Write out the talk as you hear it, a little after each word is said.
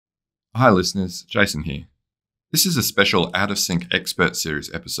Hi listeners, Jason here. This is a special Out of Sync Expert Series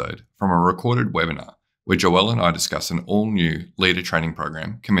episode from a recorded webinar where Joelle and I discuss an all-new leader training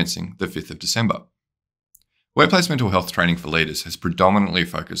program commencing the 5th of December. Workplace mental health training for leaders has predominantly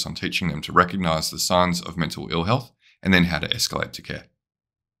focused on teaching them to recognise the signs of mental ill health and then how to escalate to care.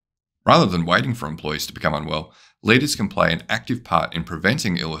 Rather than waiting for employees to become unwell, leaders can play an active part in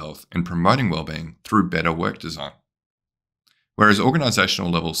preventing ill health and promoting well-being through better work design. Whereas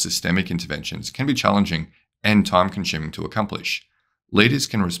organisational level systemic interventions can be challenging and time-consuming to accomplish, leaders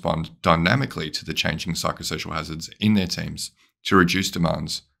can respond dynamically to the changing psychosocial hazards in their teams to reduce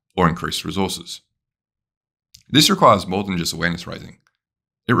demands or increase resources. This requires more than just awareness raising.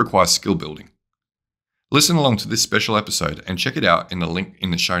 It requires skill building. Listen along to this special episode and check it out in the link in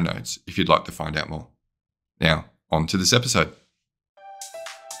the show notes if you'd like to find out more. Now, on to this episode.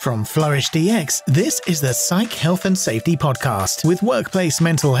 From FlourishDx, this is the Psych Health and Safety Podcast. With workplace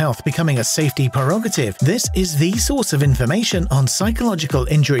mental health becoming a safety prerogative, this is the source of information on psychological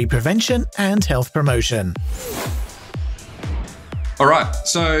injury prevention and health promotion. All right.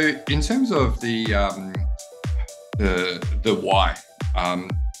 So, in terms of the why,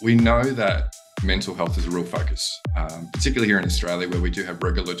 we know that mental health is a real focus, particularly here in Australia, where we do have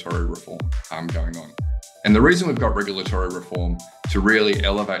regulatory reform going on. And the reason we've got regulatory reform to really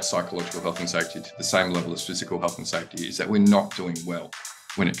elevate psychological health and safety to the same level as physical health and safety is that we're not doing well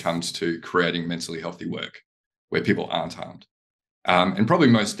when it comes to creating mentally healthy work where people aren't harmed. And probably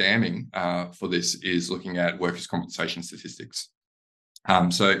most damning for this is looking at workers' compensation statistics.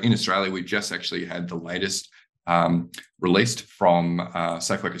 So in Australia, we just actually had the latest released from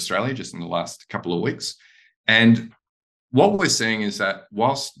Safe Work Australia just in the last couple of weeks. And what we're seeing is that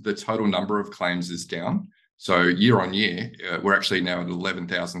whilst the total number of claims is down, so year on year, we're actually now at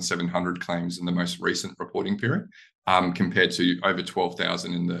 11,700 claims in the most recent reporting period, compared to over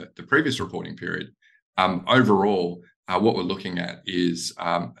 12,000 in the previous reporting period. Overall, what we're looking at is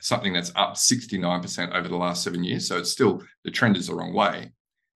something that's up 69% over the last 7 years. So it's still, the trend is the wrong way.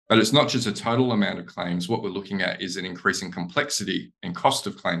 But it's not just a total amount of claims. What we're looking at is an increasing complexity and cost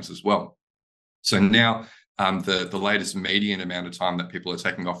of claims as well. So now, the latest median amount of time that people are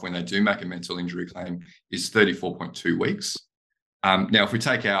taking off when they do make a mental injury claim is 34.2 weeks. Now, if we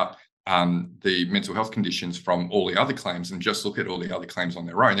take out the mental health conditions from all the other claims and just look at all the other claims on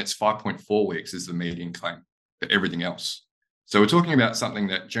their own, it's 5.4 weeks is the median claim for everything else. So we're talking about something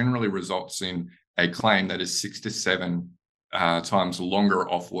that generally results in a claim that is 6 to 7 times longer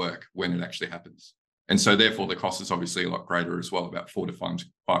off work when it actually happens. And so therefore the cost is obviously a lot greater as well, about 4 to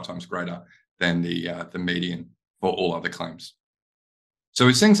 5 times greater than the median for all other claims. So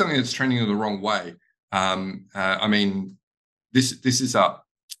we're seeing something that's trending in the wrong way. I mean, this is up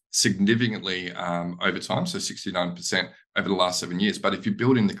significantly over time, so 69% over the last 7 years. But if you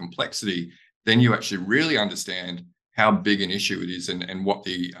build in the complexity, then you actually really understand how big an issue it is and what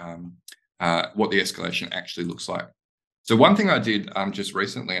the escalation actually looks like. So one thing I did just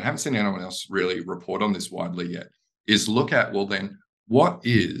recently, and I haven't seen anyone else really report on this widely yet, is look at, well then, what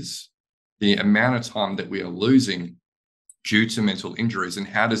is the amount of time that we are losing due to mental injuries and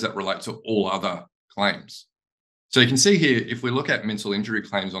how does that relate to all other claims? So you can see here, if we look at mental injury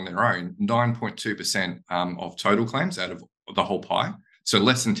claims on their own, 9.2% of total claims out of the whole pie. So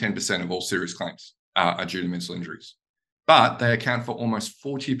less than 10% of all serious claims are due to mental injuries. But they account for almost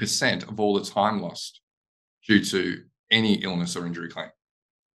 40% of all the time lost due to any illness or injury claim,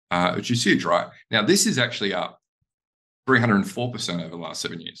 which is huge, right? Now, this is actually up 304% over the last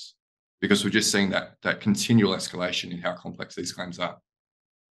 7 years, because we're just seeing that continual escalation in how complex these claims are.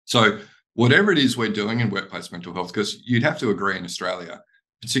 So whatever it is we're doing in workplace mental health, because you'd have to agree in Australia,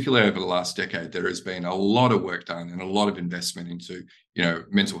 particularly over the last decade, there has been a lot of work done and a lot of investment into,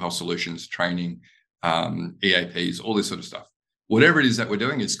 mental health solutions, training, EAPs, all this sort of stuff. Whatever it is that we're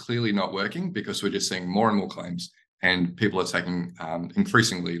doing is clearly not working because we're just seeing more and more claims and people are taking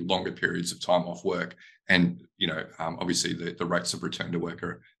increasingly longer periods of time off work. And, obviously the rates of return to work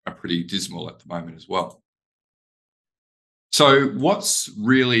are pretty dismal at the moment as well. So what's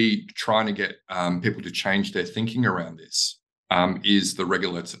really trying to get people to change their thinking around this is the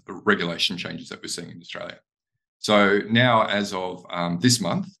regulation changes that we're seeing in Australia. So now, as of this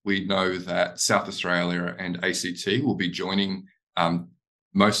month, we know that South Australia and ACT will be joining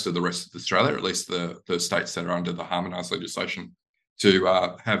most of the rest of Australia, at least the states that are under the harmonised legislation, to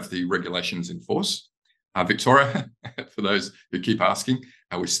have the regulations in force. Victoria, for those who keep asking,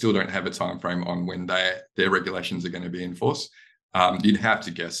 we still don't have a time frame on when their regulations are going to be in force. You'd have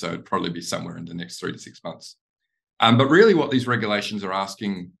to guess, so it'd probably be somewhere in the next 3 to 6 months. But really what these regulations are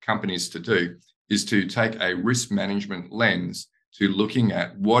asking companies to do is to take a risk management lens to looking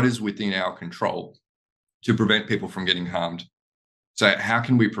at what is within our control to prevent people from getting harmed. So how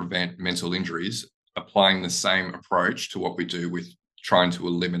can we prevent mental injuries, applying the same approach to what we do with trying to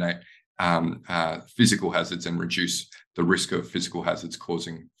eliminate physical hazards and reduce the risk of physical hazards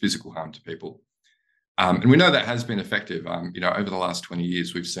causing physical harm to people. And we know that has been effective. Over the last 20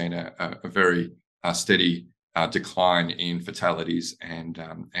 years, we've seen a very steady decline in fatalities and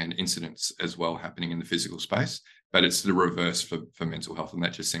incidents as well happening in the physical space. But it's the reverse for mental health, and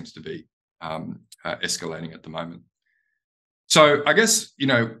that just seems to be escalating at the moment. So I guess,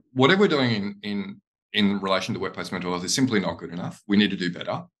 whatever we're doing in relation to workplace mental health is simply not good enough. We need to do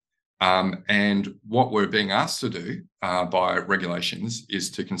better. And what we're being asked to do by regulations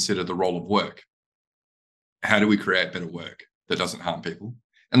is to consider the role of work. How do we create better work that doesn't harm people?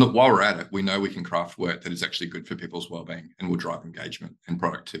 And look, while we're at it, we know we can craft work that is actually good for people's well-being and will drive engagement and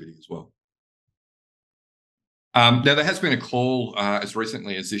productivity as well. Now, there has been a call as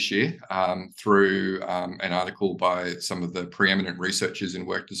recently as this year through an article by some of the preeminent researchers in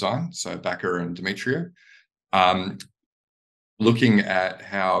work design, so Bakker and Demetrio, looking at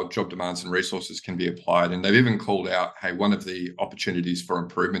how job demands and resources can be applied. And they've even called out, hey, one of the opportunities for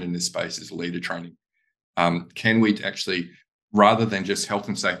improvement in this space is leader training. Can we actually, rather than just health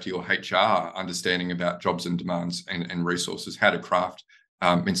and safety or HR understanding about jobs and demands and resources, how to craft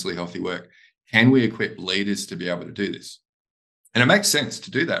mentally healthy work, can we equip leaders to be able to do this? And it makes sense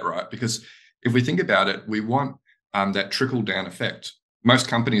to do that, right? Because if we think about it, we want that trickle-down effect. Most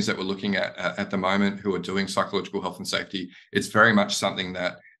companies that we're looking at the moment who are doing psychological health and safety, it's very much something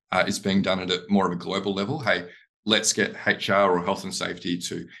that is being done at more of a global level. Hey, let's get HR or health and safety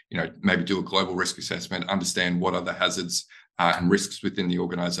to, maybe do a global risk assessment, understand what are the hazards and risks within the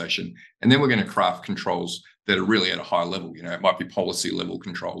organization. And then we're going to craft controls that are really at a high level. It might be policy level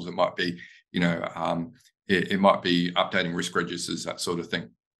controls. It might be, it might be updating risk registers, that sort of thing.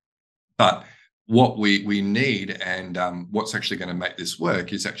 But what we need and what's actually going to make this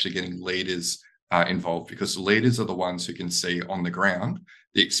work is actually getting leaders involved, because leaders are the ones who can see on the ground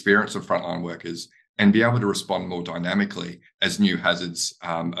the experience of frontline workers and be able to respond more dynamically as new hazards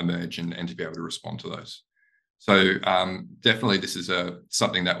emerge and to be able to respond to those. So definitely this is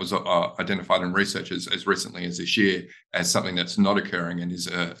something that was identified in research as recently as this year as something that's not occurring and is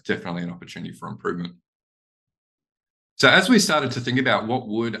definitely an opportunity for improvement. So as we started to think about what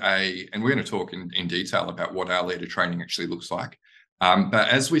would and we're going to talk in detail about what our leader training actually looks like. But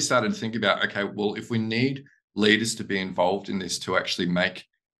as we started to think about, okay, well, if we need leaders to be involved in this to actually make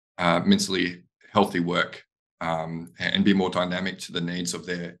mentally healthy work and be more dynamic to the needs of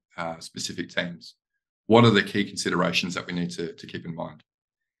their specific teams, what are the key considerations that we need to keep in mind?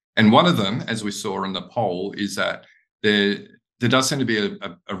 And one of them, as we saw in the poll, is that there does seem to be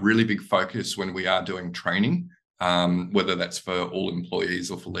a really big focus when we are doing training, whether that's for all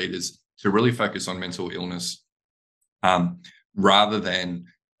employees or for leaders, to really focus on mental illness rather than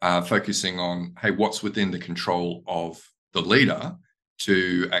focusing on, hey, what's within the control of the leader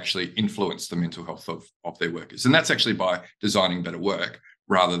to actually influence the mental health of their workers. And that's actually by designing better work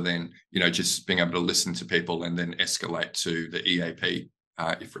rather than, just being able to listen to people and then escalate to the EAP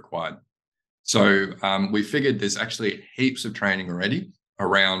if required. So we figured there's actually heaps of training already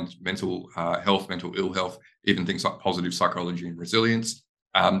around mental health, mental ill health, even things like positive psychology and resilience.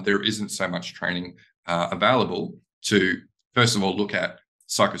 There isn't so much training available to, first of all, look at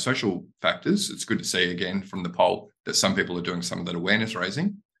psychosocial factors. It's good to see again from the poll that some people are doing some of that awareness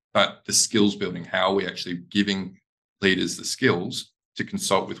raising, but the skills building, how are we actually giving leaders the skills to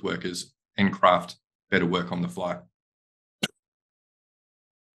consult with workers and craft better work on the fly.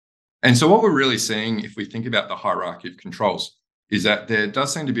 And so what we're really seeing, if we think about the hierarchy of controls, is that there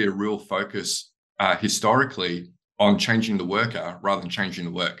does seem to be a real focus historically on changing the worker rather than changing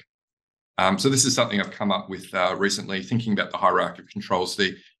the work. So this is something I've come up with recently, thinking about the hierarchy of controls.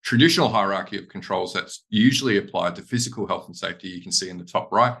 The traditional hierarchy of controls that's usually applied to physical health and safety, you can see in the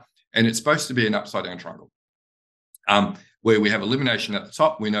top right, and it's supposed to be an upside down triangle. Where we have elimination at the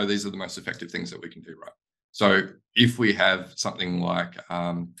top, we know these are the most effective things that we can do, right? So if we have something like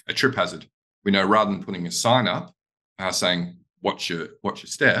a trip hazard, we know rather than putting a sign up saying, watch your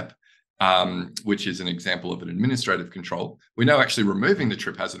step, which is an example of an administrative control, we know actually removing the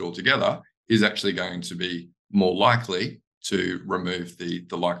trip hazard altogether is actually going to be more likely to remove the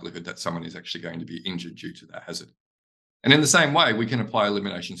likelihood that someone is actually going to be injured due to that hazard. And in the same way, we can apply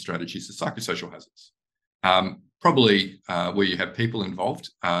elimination strategies to psychosocial hazards. Probably where you have people involved,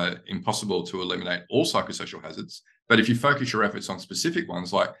 impossible to eliminate all psychosocial hazards. But if you focus your efforts on specific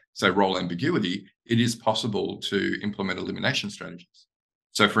ones, like, say, role ambiguity, it is possible to implement elimination strategies.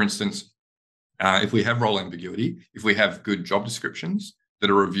 So, for instance, If we have role ambiguity, if we have good job descriptions that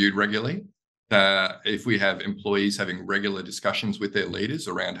are reviewed regularly, if we have employees having regular discussions with their leaders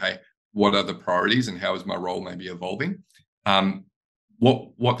around, hey, what are the priorities and how is my role maybe evolving?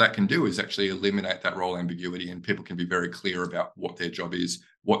 What that can do is actually eliminate that role ambiguity, and people can be very clear about what their job is,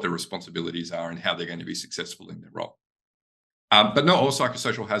 what their responsibilities are, and how they're going to be successful in their role. But not all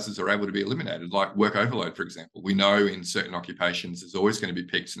psychosocial hazards are able to be eliminated, like work overload, for example. We know in certain occupations there's always going to be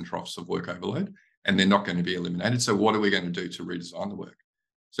peaks and troughs of work overload, and they're not going to be eliminated. So what are we going to do to redesign the work?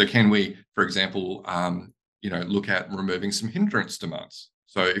 So can we, for example, look at removing some hindrance demands?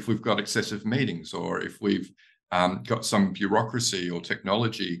 So if we've got excessive meetings, or if we've got some bureaucracy or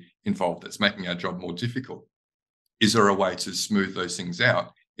technology involved that's making our job more difficult, is there a way to smooth those things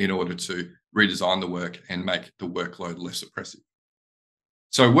out in order to redesign the work and make the workload less oppressive?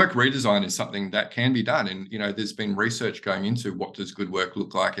 So work redesign is something that can be done. And, there's been research going into what does good work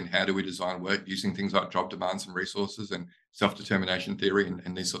look like and how do we design work using things like job demands and resources and self-determination theory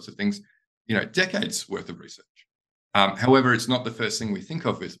and these sorts of things, decades worth of research. However, it's not the first thing we think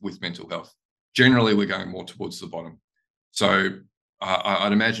of with mental health. Generally, we're going more towards the bottom. So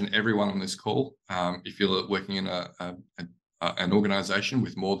I'd imagine everyone on this call, if you're working in an organization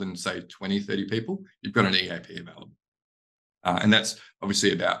with more than, say, 20, 30 people, you've got an EAP available. And that's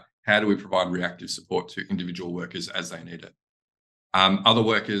obviously about how do we provide reactive support to individual workers as they need it. Other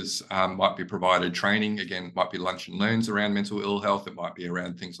workers might be provided training, again, might be lunch and learns around mental ill health. It might be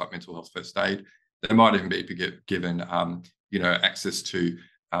around things like mental health first aid. They might even be given, access to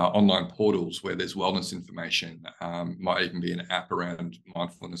online portals where there's wellness information. Might even be an app around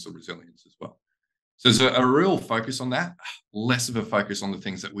mindfulness or resilience as well. So there's a real focus on that, less of a focus on the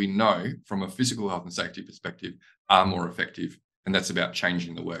things that we know from a physical health and safety perspective are more effective. And that's about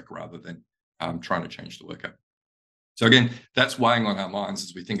changing the work rather than trying to change the worker. So again, that's weighing on our minds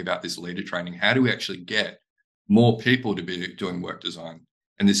as we think about this leader training. How do we actually get more people to be doing work design?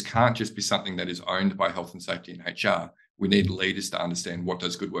 And this can't just be something that is owned by health and safety and HR. We need leaders to understand what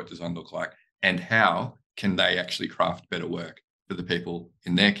does good work design look like and how can they actually craft better work for the people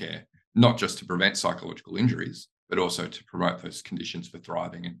in their care, not just to prevent psychological injuries, but also to promote those conditions for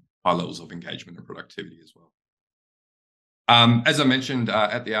thriving and high levels of engagement and productivity as well. As I mentioned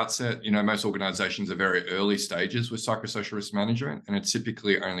at the outset, most organizations are very early stages with psychosocial risk management, and it's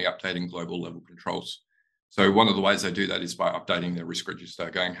typically only updating global level controls. So one of the ways they do that is by updating their risk register,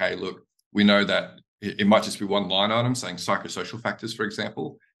 going, hey, look, we know that it might just be one line item saying psychosocial factors, for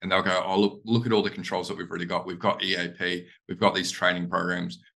example, and they'll go, oh, look at all the controls that we've already got. We've got EAP, we've got these training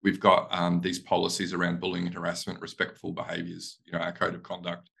programs, we've got these policies around bullying and harassment, respectful behaviors, our code of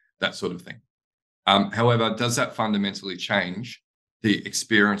conduct, that sort of thing. However, does that fundamentally change the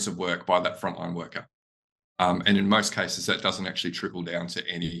experience of work by that frontline worker? And in most cases, that doesn't actually trickle down to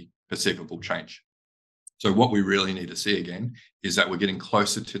any perceivable change. So what we really need to see again is that we're getting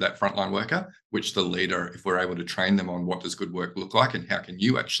closer to that frontline worker, which the leader, if we're able to train them on what does good work look like and how can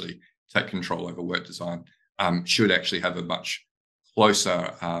you actually take control over work design, should actually have a much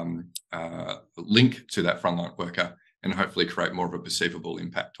closer link to that frontline worker and hopefully create more of a perceivable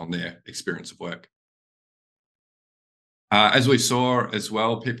impact on their experience of work. As we saw as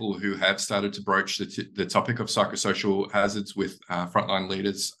well, people who have started to broach the topic of psychosocial hazards with frontline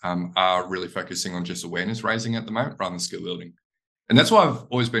leaders are really focusing on just awareness raising at the moment rather than skill building. And that's why I've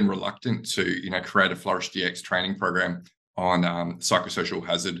always been reluctant to create a FlourishDx training program on psychosocial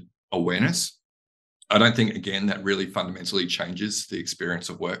hazard awareness. I don't think, again, that really fundamentally changes the experience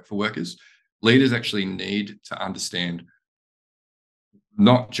of work for workers. Leaders actually need to understand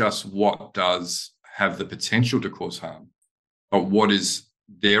not just what does have the potential to cause harm, but what is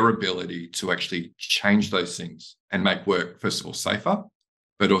their ability to actually change those things and make work, first of all, safer,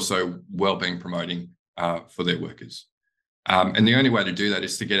 but also well-being promoting for their workers. And the only way to do that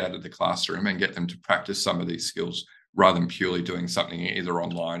is to get out of the classroom and get them to practice some of these skills rather than purely doing something either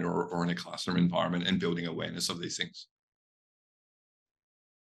online or in a classroom environment and building awareness of these things.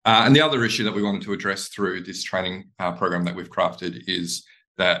 And the other issue that we wanted to address through this training program that we've crafted is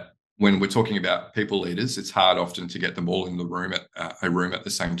that when we're talking about people leaders, it's hard often to get them all in the room at the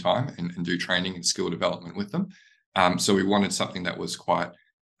same time and do training and skill development with them. So we wanted something that was quite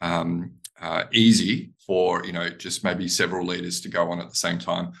easy for just maybe several leaders to go on at the same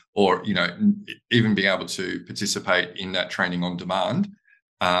time, or even be able to participate in that training on demand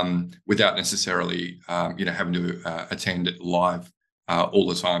without necessarily having to attend it live all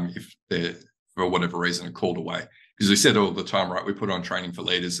the time if they're, for whatever reason, are called away. Because we said all the time, right, we put on training for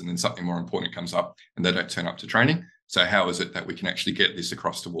leaders and then something more important comes up and they don't turn up to training. So how is it that we can actually get this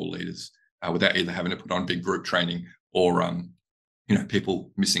across to all leaders without either having to put on big group training or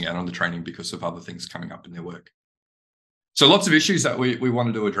people missing out on the training because of other things coming up in their work. So lots of issues that we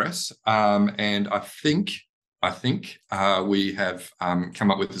wanted to address, and I think we have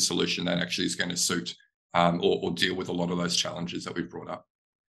come up with a solution that actually is going to suit or deal with a lot of those challenges that we've brought up.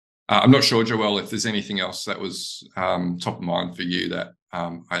 I'm not sure, Joelle, if there's anything else that was top of mind for you that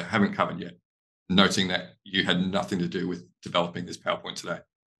I haven't covered yet, noting that you had nothing to do with developing this PowerPoint today.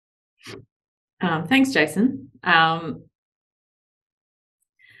 Thanks, Jason.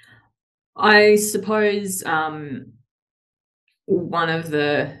 I suppose one of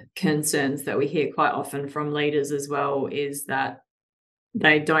the concerns that we hear quite often from leaders as well is that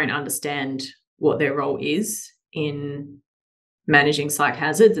they don't understand what their role is in managing psych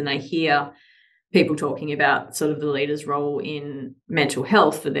hazards, and they hear people talking about sort of the leader's role in mental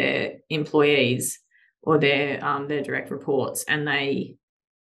health for their employees or their direct reports, and they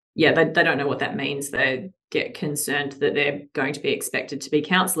don't know what that means. They get concerned that they're going to be expected to be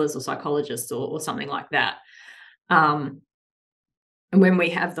counsellors or psychologists or something like that. And when we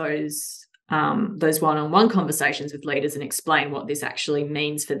have those one-on-one conversations with leaders and explain what this actually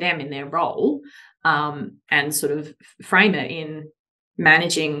means for them in their role, and sort of frame it in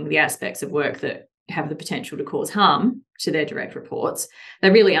managing the aspects of work that have the potential to cause harm to their direct reports, they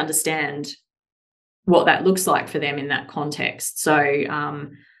really understand what that looks like for them in that context. So,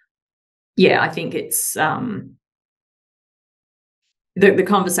 I think it's the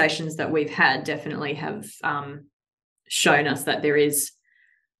conversations that we've had definitely have shown us that there is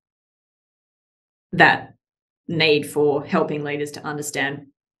that need for helping leaders to understand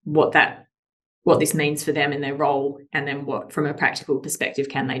what this means for them in their role, and then what, from a practical perspective,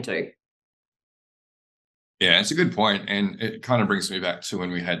 can they do. Yeah, it's a good point. And it kind of brings me back to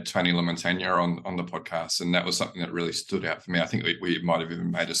when we had Tony LaMontagne on the podcast, and that was something that really stood out for me. I think we might have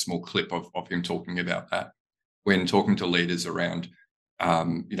even made a small clip of him talking about that when talking to leaders around,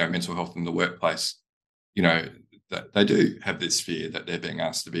 mental health in the workplace. That they do have this fear that they're being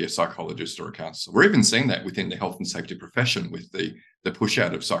asked to be a psychologist or a counsellor. We're even seeing that within the health and safety profession with the push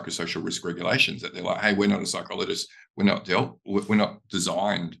out of psychosocial risk regulations, that they're like, hey, we're not a psychologist, we're not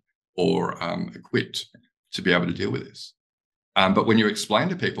designed or equipped to be able to deal with this. But when you explain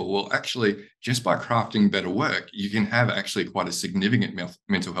to people, well, actually, just by crafting better work, you can have actually quite a significant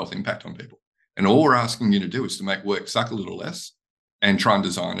mental health impact on people. And all we're asking you to do is to make work suck a little less and try and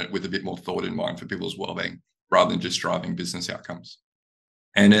design it with a bit more thought in mind for people's well-being, rather than just driving business outcomes.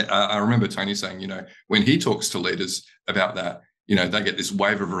 And I remember Tony saying, when he talks to leaders about that, they get this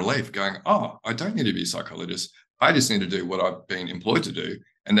wave of relief going, oh, I don't need to be a psychologist. I just need to do what I've been employed to do,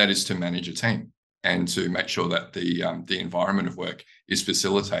 and that is to manage a team and to make sure that the environment of work is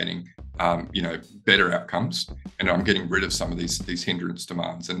facilitating, better outcomes. And I'm getting rid of some of these hindrance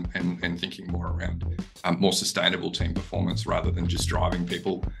demands and thinking more around more sustainable team performance rather than just driving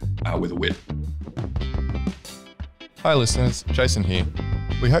people with a whip. Hi listeners, Jason here.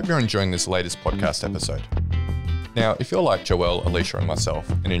 We hope you're enjoying this latest podcast episode. Now, if you're like Joelle, Alicia and myself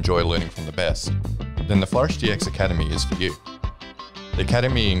and enjoy learning from the best, then the FlourishDx Academy is for you. The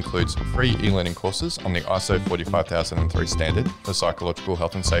Academy includes free e-learning courses on the ISO 45003 standard for psychological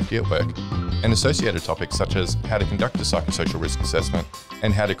health and safety at work, and associated topics such as how to conduct a psychosocial risk assessment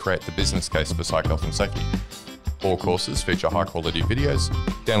and how to create the business case for psych health and safety. All courses feature high-quality videos,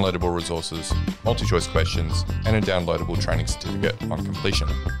 downloadable resources, multi-choice questions, and a downloadable training certificate on completion.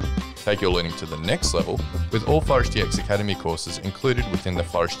 Take your learning to the next level with all FlourishDx Academy courses included within the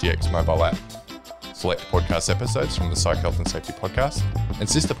FlourishDx mobile app. Select podcast episodes from the Psych Health and Safety podcast and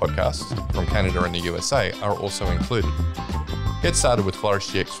sister podcasts from Canada and the USA are also included. Get started with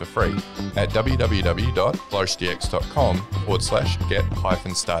FlourishDx for free at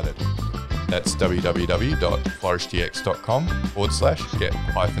www.flourishdx.com/get-started. That's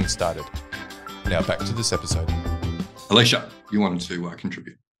www.flourishdx.com/get-started. Now back to this episode. Alicia, you wanted to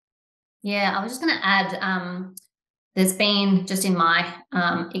contribute. Yeah, I was just going to add, there's been, just in my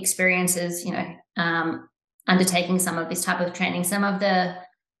experiences, undertaking some of this type of training, some of the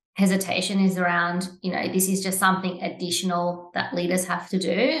hesitation is around, this is just something additional that leaders have to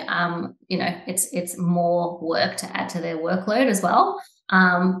do. It's more work to add to their workload as well.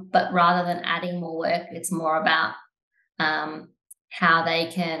 But rather than adding more work, it's more about how they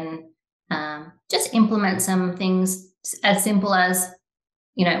can just implement some things as simple as,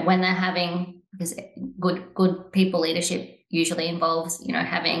 when they're having, because good people leadership usually involves,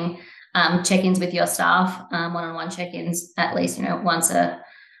 having check-ins with your staff, one-on-one check-ins at least, once a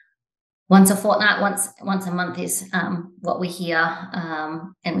fortnight, once a month is what we hear,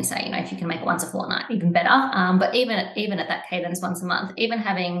 and we say, if you can make it once a fortnight, even better. But even at that cadence once a month, even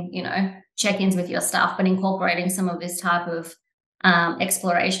having check-ins with your staff, but incorporating some of this type of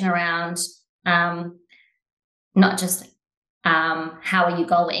exploration around not just how are you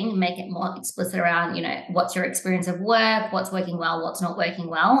going, make it more explicit around, what's your experience of work, what's working well, what's not working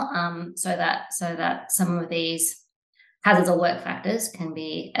well, so that some of these hazards or work factors can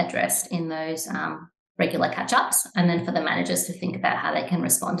be addressed in those regular catch-ups, and then for the managers to think about how they can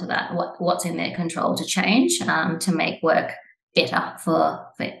respond to that, what's in their control to change to make work better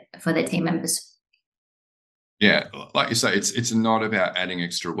for their team members. Yeah, like you say, it's not about adding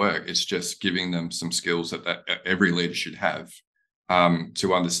extra work. It's just giving them some skills that every leader should have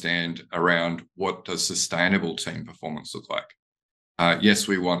to understand around what does sustainable team performance look like. Yes,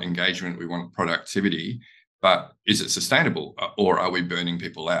 we want engagement, we want productivity, but is it sustainable, or are we burning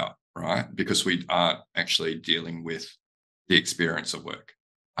people out, right? Because we aren't actually dealing with the experience of work.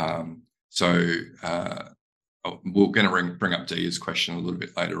 We're going to bring up Dia's question a little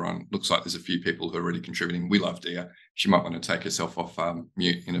bit later on. Looks like there's a few people who are already contributing. We love Dia. She might want to take herself off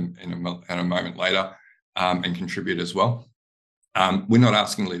mute in a moment later and contribute as well. We're not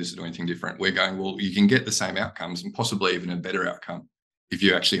asking leaders to do anything different. We're going, well, you can get the same outcomes and possibly even a better outcome if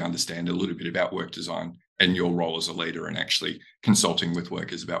you actually understand a little bit about work design and your role as a leader, and actually consulting with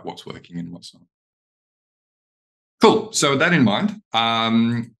workers about what's working and what's not. Cool. So with that in mind,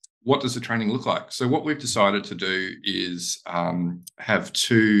 what does the training look like? So what we've decided to do is have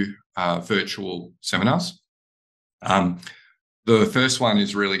 2 virtual seminars. The first one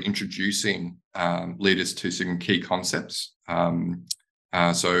is really introducing leaders to some key concepts.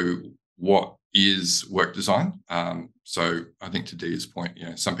 So what is work design? So I think to Dia's point,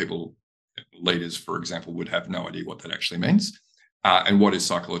 some people, leaders, for example, would have no idea what that actually means. And what is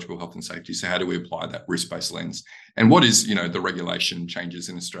psychological health and safety? So how do we apply that risk-based lens? And what is, the regulation changes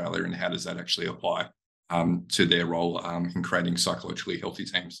in Australia, and how does that actually apply to their role in creating psychologically healthy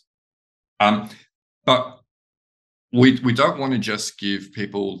teams? But we don't want to just give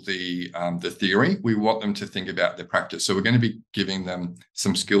people the theory. We want them to think about their practice. So we're going to be giving them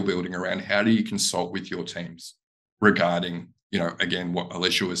some skill building around how do you consult with your teams regarding, again, what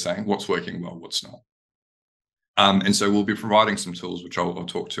Alicia was saying, what's working well, what's not. And so we'll be providing some tools, which I'll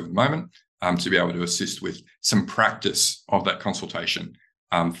talk to in a moment, to be able to assist with some practice of that consultation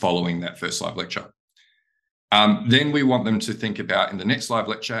following that first live lecture. Then we want them to think about, in the next live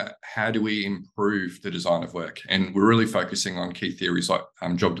lecture, how do we improve the design of work? And we're really focusing on key theories like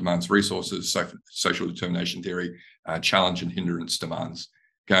job demands, resources, social determination theory, challenge and hindrance demands.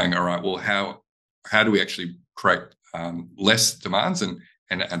 Going, all right, well, how do we actually create less demands and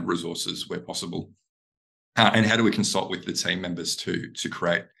add resources where possible? And how do we consult with the team members to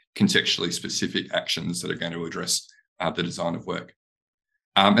create contextually specific actions that are going to address the design of work?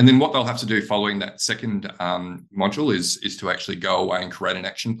 And then what they'll have to do following that second module is to actually go away and create an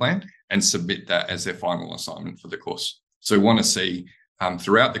action plan and submit that as their final assignment for the course. So we want to see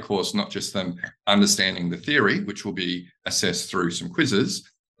throughout the course, not just them understanding the theory, which will be assessed through some quizzes,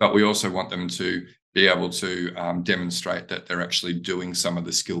 but we also want them to be able to demonstrate that they're actually doing some of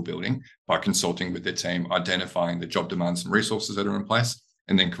the skill building by consulting with their team, identifying the job demands and resources that are in place,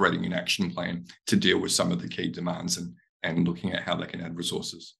 and then creating an action plan to deal with some of the key demands and looking at how they can add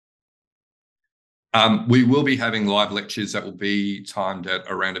resources. We will be having live lectures that will be timed at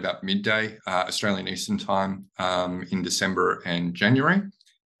around about midday, Australian Eastern Time, in December and January.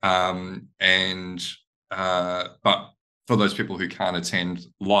 But for those people who can't attend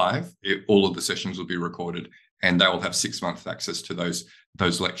live, all of the sessions will be recorded, and they will have 6 months access to those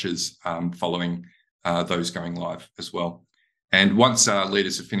lectures following those going live as well. And once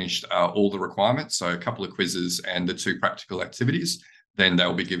leaders have finished all the requirements, so a couple of quizzes and the 2 practical activities, then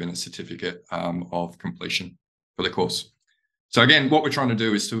they'll be given a certificate of completion for the course. So again, what we're trying to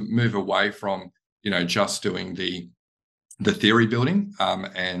do is to move away from, just doing the theory building,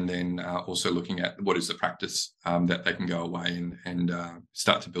 and then also looking at what is the practice that they can go away and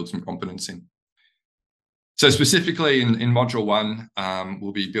start to build some competence in. So specifically in Module 1,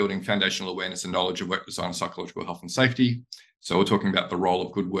 we'll be building foundational awareness and knowledge of work design, psychological health and safety. So we're talking about the role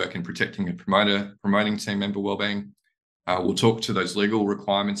of good work in protecting and promoting team member wellbeing. We'll talk to those legal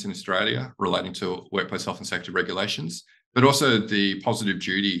requirements in Australia relating to workplace health and safety regulations, but also the positive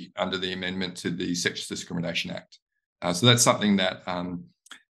duty under the amendment to the Sexual Discrimination Act. So that's something that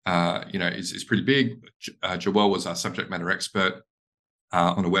is pretty big. Joelle was our subject matter expert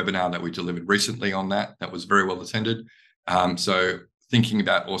on a webinar that we delivered recently on that. That was very well attended. So thinking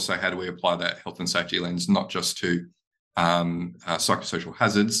about also how do we apply that health and safety lens, not just to psychosocial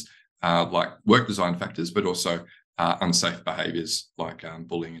hazards like work design factors, but also unsafe behaviours like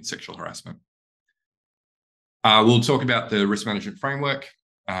bullying and sexual harassment. We'll talk about the risk management framework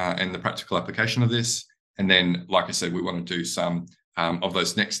and the practical application of this. And then, like I said, we want to do some of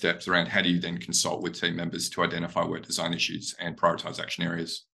those next steps around how do you then consult with team members to identify work design issues and prioritize action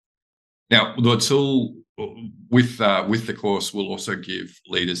areas. Now, the tool with the course will also give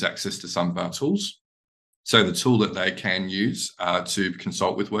leaders access to some of our tools. So the tool that they can use to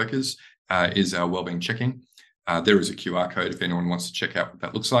consult with workers is our wellbeing check-in. There is a QR code if anyone wants to check out what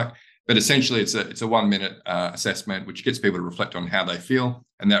that looks like. But essentially, it's a 1-minute assessment which gets people to reflect on how they feel,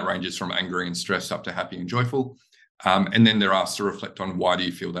 and that ranges from angry and stressed up to happy and joyful. And then they're asked to reflect on why do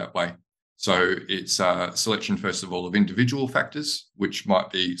you feel that way. So it's a selection, first of all, of individual factors, which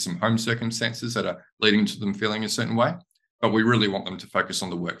might be some home circumstances that are leading to them feeling a certain way. But we really want them to focus on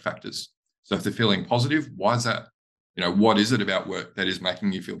the work factors. So if they're feeling positive, why is that? What is it about work that is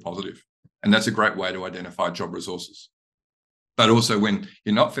making you feel positive? And that's a great way to identify job resources. But also when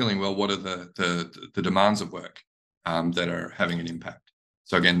you're not feeling well, what are the demands of work that are having an impact?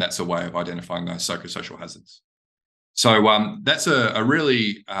 So again, that's a way of identifying those psychosocial hazards. So that's a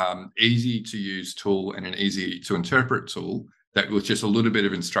really easy to use tool and an easy to interpret tool that with just a little bit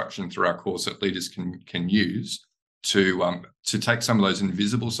of instruction through our course that leaders can use to take some of those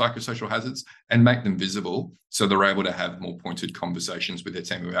invisible psychosocial hazards and make them visible so they're able to have more pointed conversations with their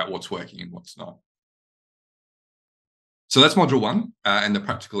team about what's working and what's not. So that's module 1 and the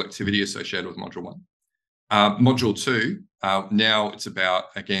practical activity associated with module 1. Module 2, now it's about,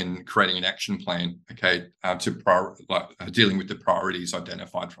 again, creating an action plan, okay, dealing with the priorities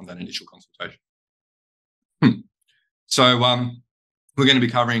identified from that initial consultation. So we're going to be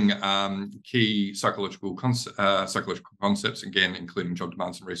covering key psychological concepts, again, including job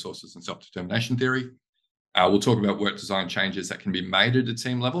demands and resources and self-determination theory. We'll talk about work design changes that can be made at a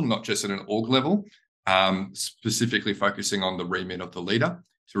team level, not just at an org level, specifically focusing on the remit of the leader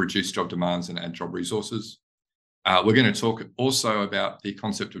to reduce job demands and add job resources. We're going to talk also about the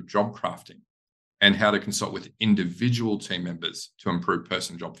concept of job crafting and how to consult with individual team members to improve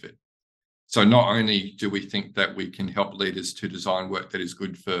person-job fit. So not only do we think that we can help leaders to design work that is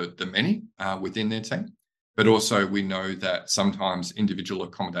good for the many within their team, but also we know that sometimes individual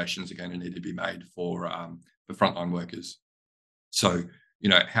accommodations are going to need to be made for frontline workers. So,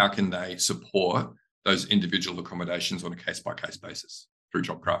 how can they support those individual accommodations on a case-by-case basis through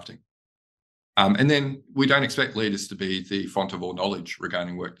job crafting? And then we don't expect leaders to be the font of all knowledge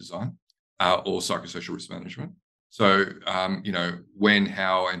regarding work design or psychosocial risk management. So, when,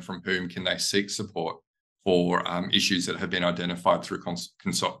 how, and from whom can they seek support for issues that have been identified through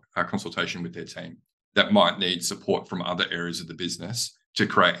consultation with their team that might need support from other areas of the business to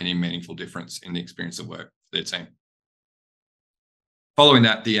create any meaningful difference in the experience of work for their team. Following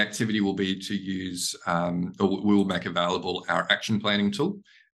that, the activity will be to use, or we will make available our action planning tool,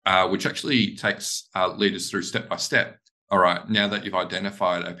 which actually takes leaders through step by step. All right, now that you've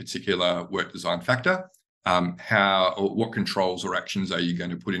identified a particular work design factor, what controls or actions are you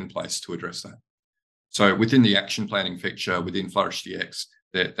going to put in place to address that? So within the action planning feature within FlourishDx,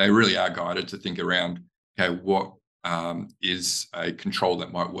 they really are guided to think around, okay, what is a control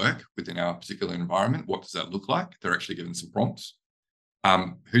that might work within our particular environment? What does that look like? They're actually given some prompts.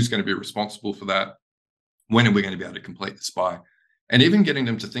 Who's going to be responsible for that? When are we going to be able to complete this by? And even getting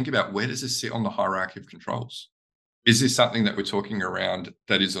them to think about, where does this sit on the hierarchy of controls? Is this something that we're talking around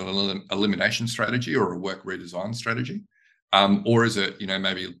that is an elimination strategy or a work redesign strategy? Or is it,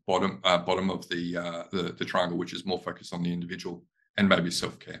 maybe bottom of the triangle, which is more focused on the individual and maybe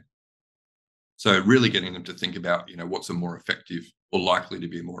self-care? So really getting them to think about, what's a more effective or likely to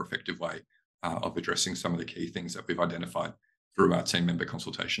be a more effective way of addressing some of the key things that we've identified through our team member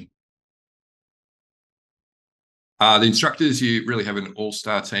consultation. The instructors, you really have an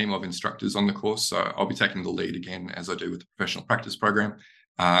all-star team of instructors on the course. So I'll be taking the lead again, as I do with the professional practice program.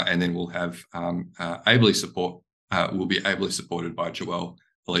 And then we'll have we'll be ably supported by Joelle,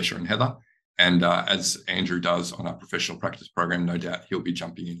 Alicia, and Heather. And as Andrew does on our professional practice program, no doubt he'll be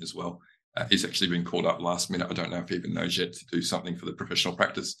jumping in as well. He's actually been called up last minute. I don't know if he even knows yet to do something for the professional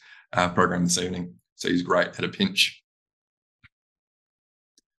practice program this evening. So he's great at a pinch.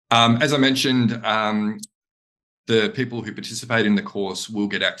 As I mentioned, the people who participate in the course will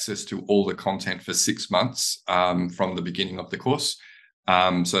get access to all the content for 6 months from the beginning of the course.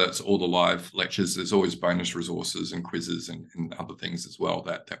 So that's all the live lectures. There's always bonus resources and quizzes and other things as well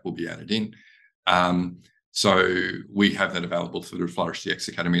that will be added in. So we have that available through the FlourishDx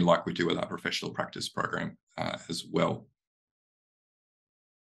Academy, like we do with our professional practice program as well.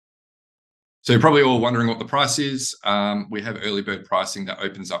 So you're probably all wondering what the price is. We have early bird pricing that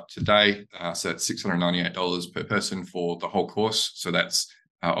opens up today. So it's $698 per person for the whole course. So that's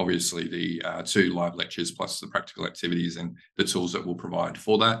obviously the 2 live lectures plus the practical activities and the tools that we'll provide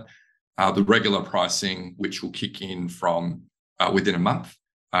for that. The regular pricing, which will kick in from within a month,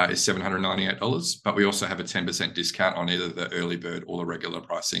 is $798, but we also have a 10% discount on either the early bird or the regular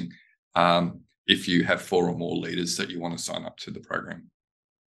pricing if you have 4 or more leaders that you want to sign up to the program.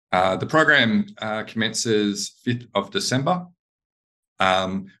 The program commences 5th of December,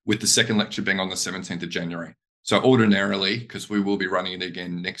 with the second lecture being on the 17th of January. So ordinarily, because we will be running it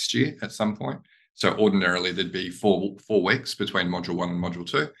again next year at some point, so ordinarily there'd be four weeks between Module 1 and Module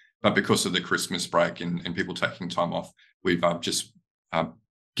 2, but because of the Christmas break and people taking time off, we've just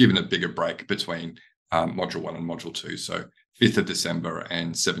given a bigger break between Module 1 and Module 2. So 5th of December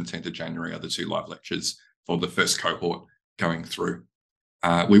and 17th of January are the 2 live lectures for the first cohort going through.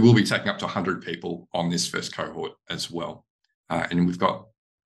 We will be taking up to 100 people on this first cohort as well. And we've got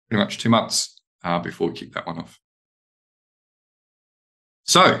pretty much 2 months before we kick that one off.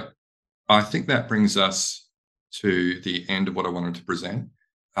 So I think that brings us to the end of what I wanted to present.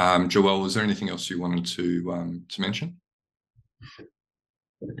 Joelle, was there anything else you wanted to mention?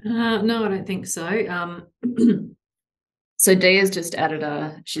 No, I don't think so. So Dia's just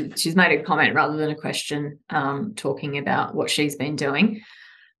added she's made a comment rather than a question, talking about what she's been doing.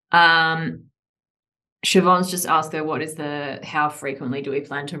 Siobhan's just asked her, how frequently do we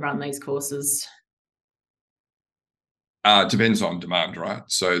plan to run these courses? Depends on demand, right?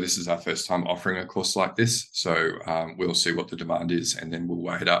 So this is our first time offering a course like this. So we'll see what the demand is and then we'll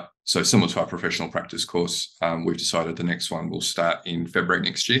weigh it up. So similar to our professional practice course, we've decided the next one will start in February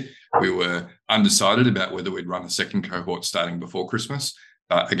next year. We were undecided about whether we'd run a second cohort starting before Christmas.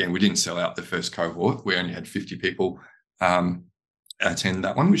 But again, we didn't sell out the first cohort. We only had 50 people attend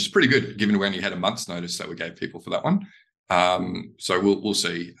that one, which is pretty good, given we only had a month's notice that we gave people for that one. So we'll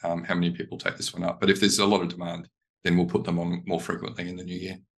see how many people take this one up. But if there's a lot of demand, then we'll put them on more frequently in the new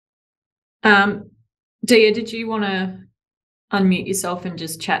year. Dia, did you want to unmute yourself and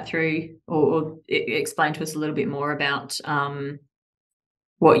just chat through or explain to us a little bit more about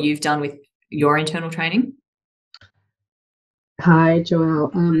what you've done with your internal training? Hi,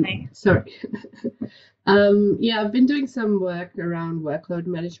 Joelle. Hi. Sorry. Yeah, I've been doing some work around workload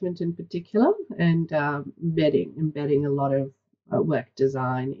management in particular and embedding a lot of work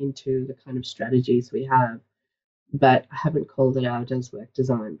design into the kind of strategies we have. But I haven't called it out as work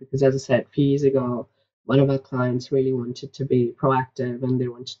design because, as I said, a few years ago, one of our clients really wanted to be proactive and they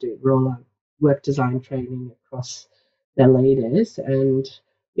wanted to roll out work design training across their leaders. And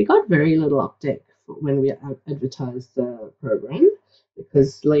we got very little uptake when we advertised the program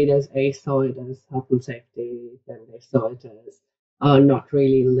because leaders saw it as health and safety, then they saw it as not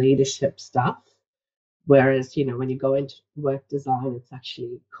really leadership stuff. Whereas, when you go into work design, it's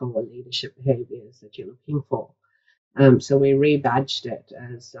actually core leadership behaviors that you're looking for. So we rebadged it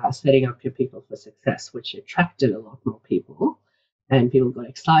as setting up your people for success, which attracted a lot more people and people got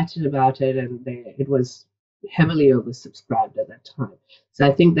excited about it and it was heavily oversubscribed at that time. So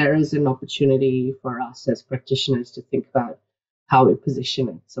I think there is an opportunity for us as practitioners to think about how we position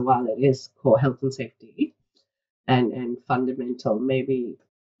it. So while it is core health and safety and fundamental, maybe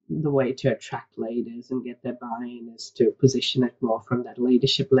the way to attract leaders and get their buy-in is to position it more from that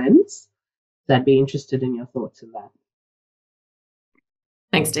leadership lens. So I'd be interested in your thoughts on that.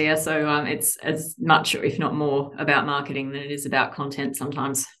 Thanks, Dia. So it's as much, if not more, about marketing than it is about content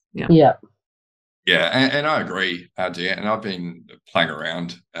sometimes. Yeah. Yeah, and I agree, Dia. And I've been playing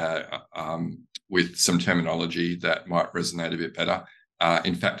around with some terminology that might resonate a bit better.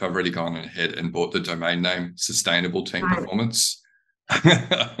 In fact, I've already gone ahead and bought the domain name Sustainable Team Performance.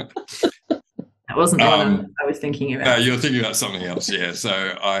 That wasn't the one I was thinking about. No, you're thinking about something else, yeah. So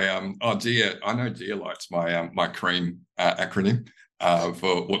Dia, I know Dia likes my CREAM acronym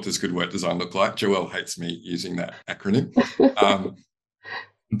for what does good work design look like. Joelle hates me using that acronym.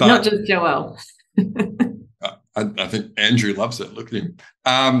 But not just Joelle. I think Andrew loves it. Look at him.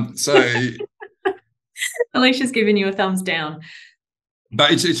 So Alicia's given you a thumbs down.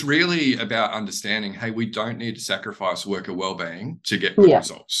 But it's really about understanding, hey, we don't need to sacrifice worker wellbeing to get good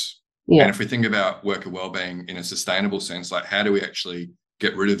results. Yeah. And if we think about worker wellbeing in a sustainable sense, like how do we actually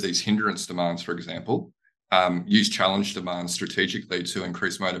get rid of these hindrance demands, for example, use challenge demands strategically to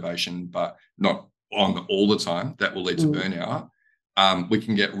increase motivation, but not on all the time, that will lead to burnout. We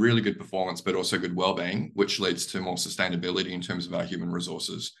can get really good performance, but also good wellbeing, which leads to more sustainability in terms of our human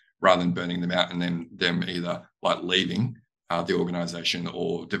resources, rather than burning them out and then them either like leaving the organization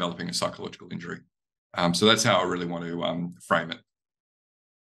or developing a psychological injury. So that's how I really want to frame it.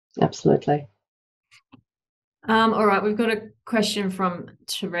 Absolutely. All right, we've got a question from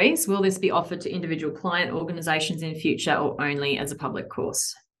Therese. Will this be offered to individual client organizations in future or only as a public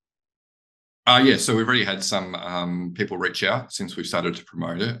course? Yeah, so we've already had some people reach out since we've started to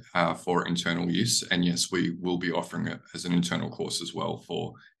promote it for internal use. And yes, we will be offering it as an internal course as well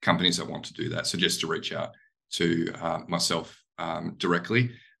for companies that want to do that. So just to reach out to myself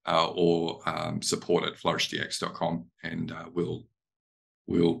directly or support at FlourishDx.com, and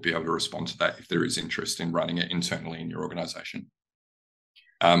we'll be able to respond to that if there is interest in running it internally in your organization.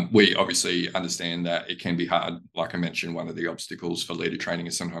 We obviously understand that it can be hard. Like I mentioned, one of the obstacles for leader training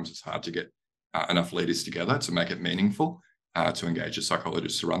is sometimes it's hard to get enough leaders together to make it meaningful, to engage a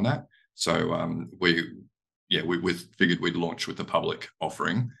psychologist to run that. So we figured we'd launch with the public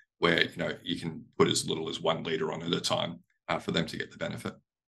offering where, you can put as little as one leader on at a time for them to get the benefit.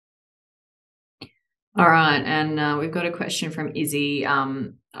 All right. And we've got a question from Izzy,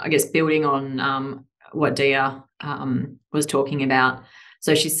 I guess building on what Dia was talking about.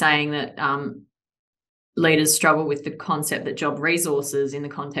 So she's saying that leaders struggle with the concept that job resources in the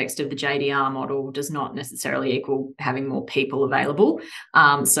context of the JDR model does not necessarily equal having more people available.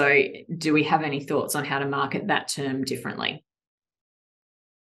 So do we have any thoughts on how to market that term differently?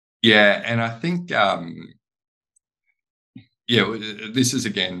 Yeah, and I think, this is,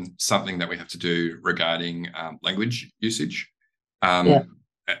 again, something that we have to do regarding language usage. But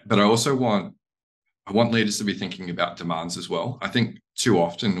I also want leaders to be thinking about demands as well. I think too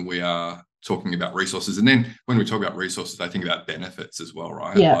often we are talking about resources, and then when we talk about resources, I think about benefits as well,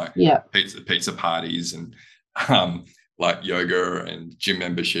 right? Pizza parties and like yoga and gym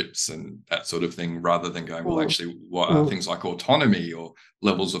memberships and that sort of thing, rather than going, well, actually, what are things like autonomy or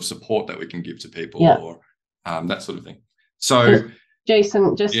levels of support that we can give to people or that sort of thing. So,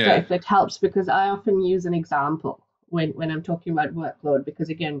 Jason, if it helps, because I often use an example when I'm talking about workload, because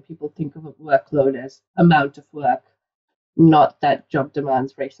again, people think of a workload as amount of work, not that job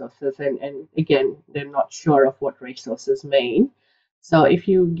demands resources, and again, they're not sure of what resources mean. So if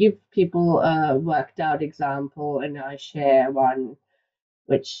you give people a worked out example, and I share one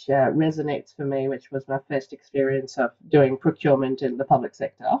which resonates for me, which was my first experience of doing procurement in the public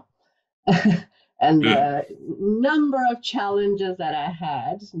sector. And the number of challenges that I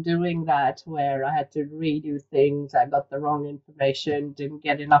had doing that, where I had to redo things, I got the wrong information, didn't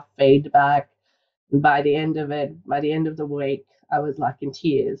get enough feedback. And by the end of the week, I was like in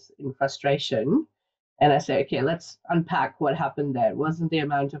tears, in frustration. And I said, okay, let's unpack what happened there. It wasn't the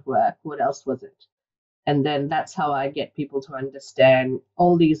amount of work. What else was it? And then that's how I get people to understand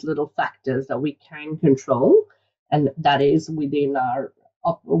all these little factors that we can control, and that is within our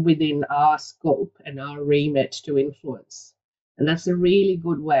scope and our remit to influence. And that's a really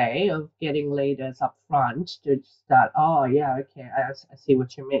good way of getting leaders up front to start, I see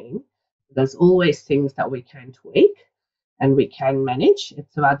what you mean. There's always things that we can tweak and we can manage.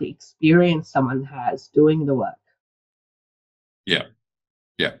 It's about the experience someone has doing the work. Yeah.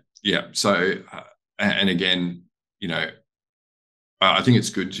 So, and again, I think it's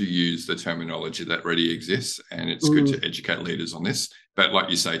good to use the terminology that already exists, and it's good to educate leaders on this. But like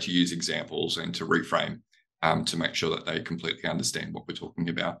you say, to use examples and to reframe to make sure that they completely understand what we're talking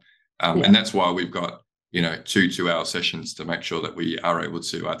about. And that's why we've got, 2 2-hour sessions to make sure that we are able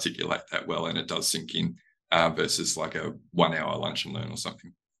to articulate that well and it does sink in versus like a 1-hour lunch and learn or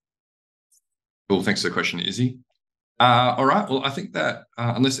something. Cool. Thanks for the question, Izzy. All right. Well, I think that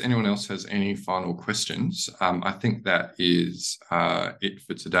unless anyone else has any final questions, I think that is it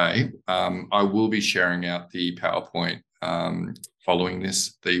for today. I will be sharing out the PowerPoint following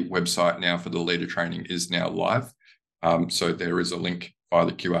this. The website now for the leader training is now live. So there is a link via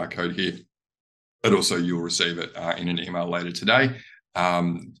the QR code here, but also you'll receive it in an email later today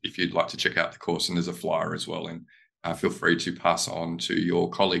if you'd like to check out the course, and there's a flyer as well. And feel free to pass on to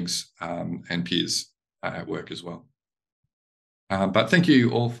your colleagues and peers at work as well. But thank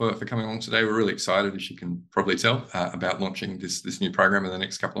you all for coming along today. We're really excited, as you can probably tell, about launching this new program in the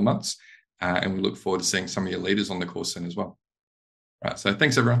next couple of months. And we look forward to seeing some of your leaders on the course soon as well. Right, so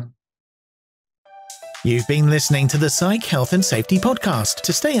thanks, everyone. You've been listening to the Psych Health and Safety Podcast.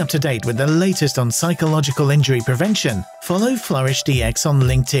 To stay up to date with the latest on psychological injury prevention, follow FlourishDx on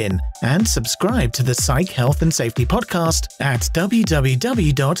LinkedIn and subscribe to the Psych Health and Safety Podcast at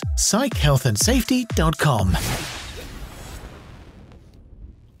www.psychealthandsafety.com.